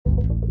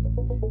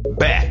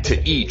Back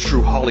to E!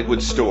 True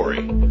Hollywood Story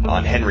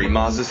on Henri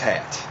Mazza's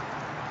hat.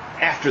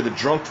 After the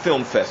Drunk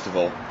Film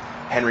Festival,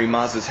 Henri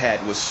Mazza's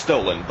hat was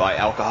stolen by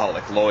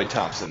alcoholic Lloyd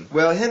Thompson.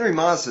 Well, Henri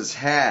Mazza's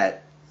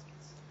hat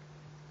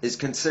is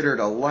considered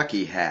a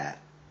lucky hat.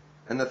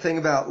 And the thing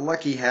about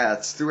lucky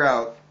hats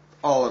throughout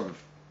all of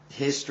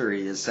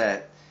history is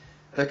that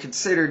they're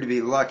considered to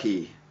be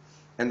lucky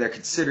and they're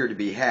considered to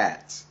be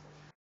hats.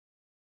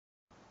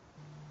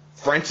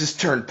 Francis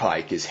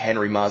Turnpike is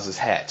Henri Mazza's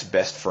hat's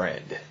best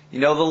friend. You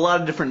know, there are a lot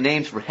of different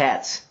names for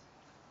hats.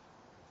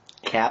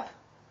 Cap.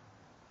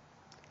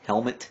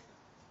 Helmet.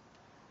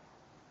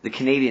 The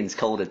Canadians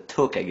call it a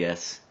toque, I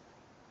guess.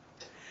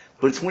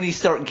 But it's when you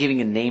start giving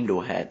a name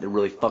to a hat that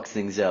really fucks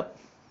things up.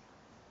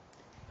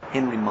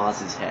 Henri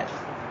Mazza's hat.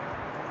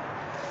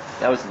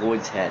 That was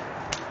Lloyd's hat.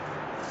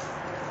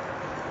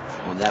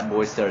 When that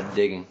boy started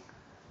digging.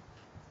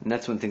 And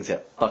that's when things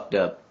got fucked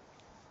up.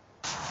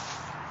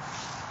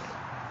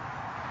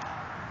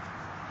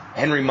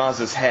 Henri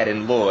Mazza's hat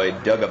and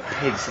Lloyd dug a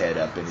pig's head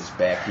up in his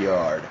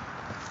backyard.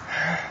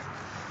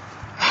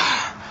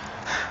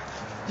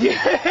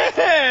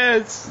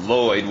 Yes!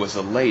 Lloyd was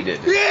elated.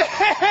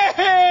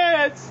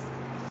 Yes!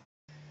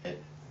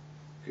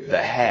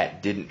 The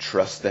hat didn't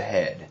trust the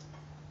head,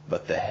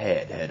 but the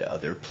head had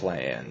other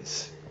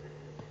plans.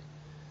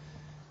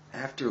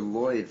 After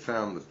Lloyd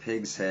found the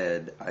pig's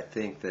head, I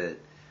think that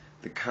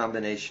the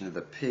combination of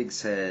the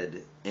pig's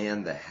head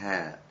and the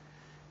hat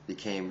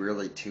became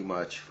really too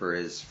much for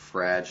his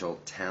fragile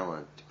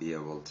talent to be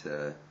able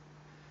to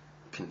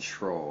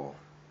control,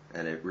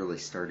 and it really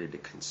started to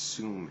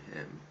consume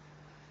him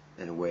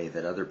in a way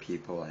that other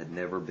people had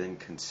never been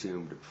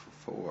consumed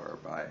before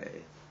by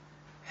a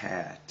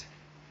hat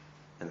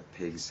and a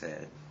pig's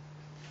head.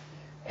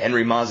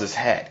 Henri Mazza's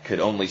hat could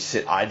only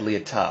sit idly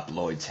atop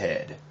Lloyd's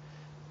head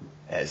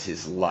as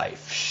his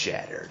life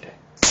shattered.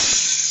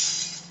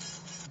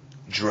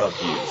 Drug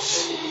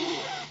use,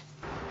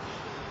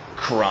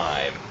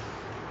 crime,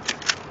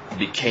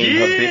 became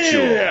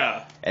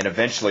habitual and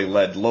eventually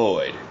led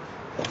Lloyd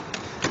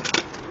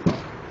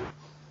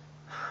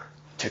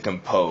to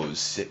compose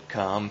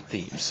sitcom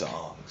theme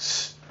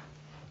songs.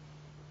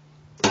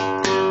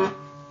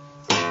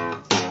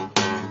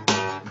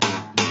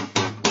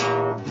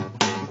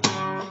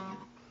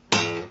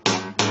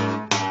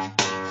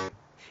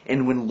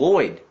 And when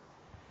Lloyd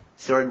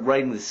started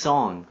writing the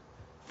song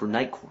for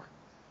Night Court,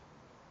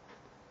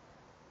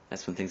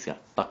 that's when things got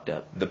fucked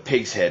up. The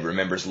pig's head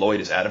remembers Lloyd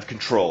is out of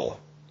control.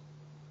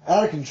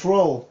 Out of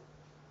control?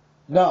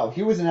 No,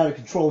 he wasn't out of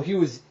control. He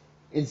was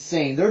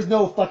insane. There's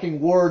no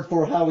fucking word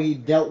for how he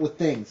dealt with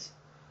things.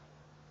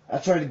 I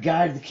tried to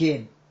guide the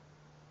kid.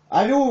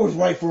 I knew it was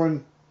right for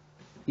him.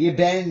 He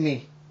abandoned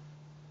me.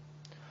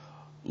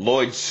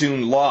 Lloyd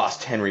soon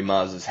lost Henri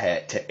Mazza's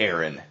hat to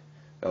Aaron,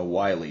 a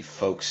wily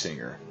folk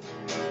singer.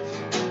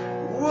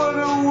 What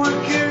a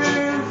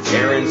wicked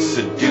Aaron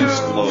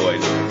seduced Lloyd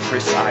with a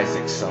Chris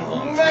Isaac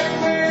song. Make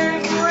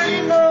me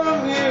dream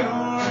of you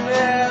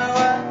now.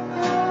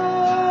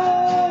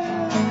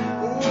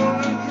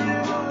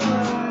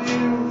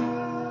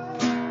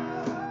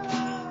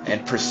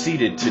 And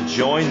proceeded to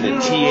join the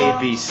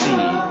TABC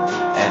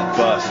and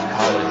bust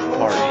college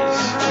parties.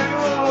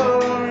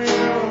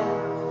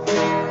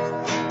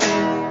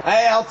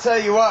 Hey, I'll tell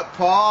you what,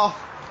 Paul.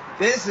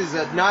 This is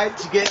a night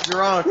to get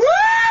drunk.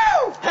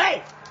 Woo!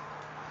 Hey!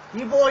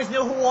 You boys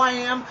know who I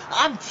am?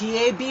 I'm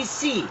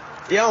TABC.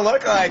 You don't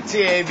look like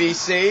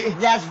TABC.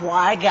 That's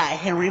why I got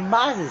Henri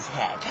Mazza's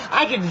hat.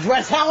 I can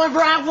dress however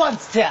I want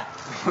to.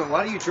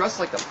 Why do you dress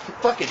like the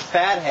fucking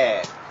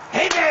fathead?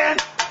 Hey, man!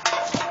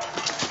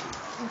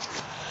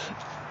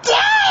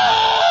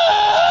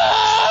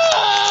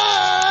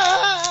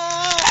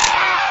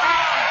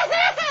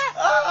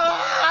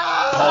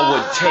 Paul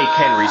would take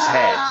Henry's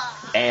hat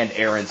and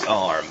Aaron's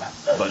arm,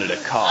 but at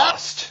a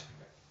cost.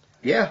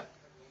 Yeah.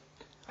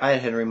 I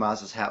had Henri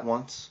Mazza's hat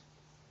once.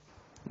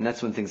 And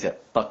that's when things got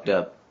fucked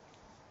up.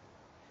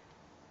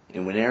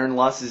 And when Aaron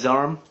lost his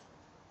arm,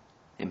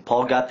 and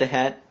Paul got the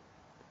hat,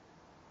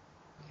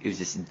 it was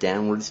just a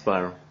downward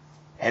spiral.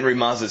 Henri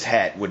Mazza's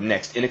hat would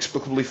next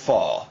inexplicably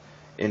fall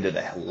into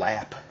the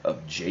lap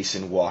of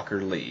Jason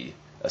Walker Lee,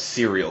 a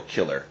serial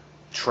killer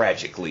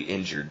tragically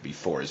injured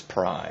before his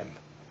prime.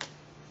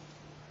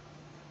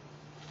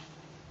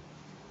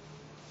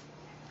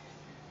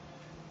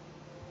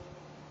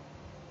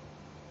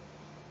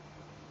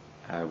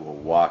 I will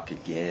walk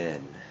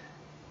again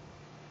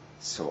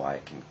so I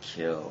can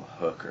kill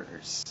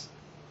hookers.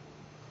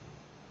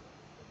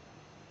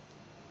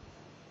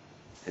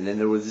 And then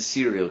there was a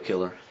serial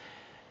killer.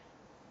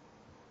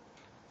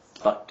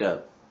 Fucked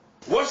up.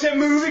 Watch that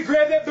movie,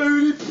 grab that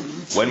booty.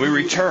 When we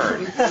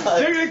return, Take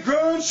that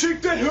gun,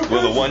 shoot that hooker.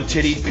 will the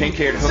one-tittied,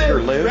 pink-haired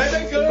hooker live? Grab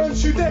that gun,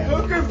 shoot that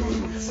hooker.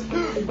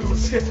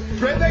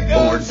 Grab that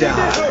gun, Or shoot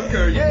that die.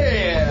 hooker.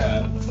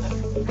 Yeah.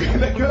 Grab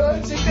that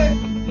gun, shoot that.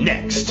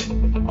 Next,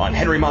 on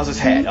Henri Mazza's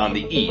hat on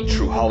the E!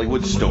 True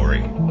Hollywood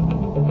Story.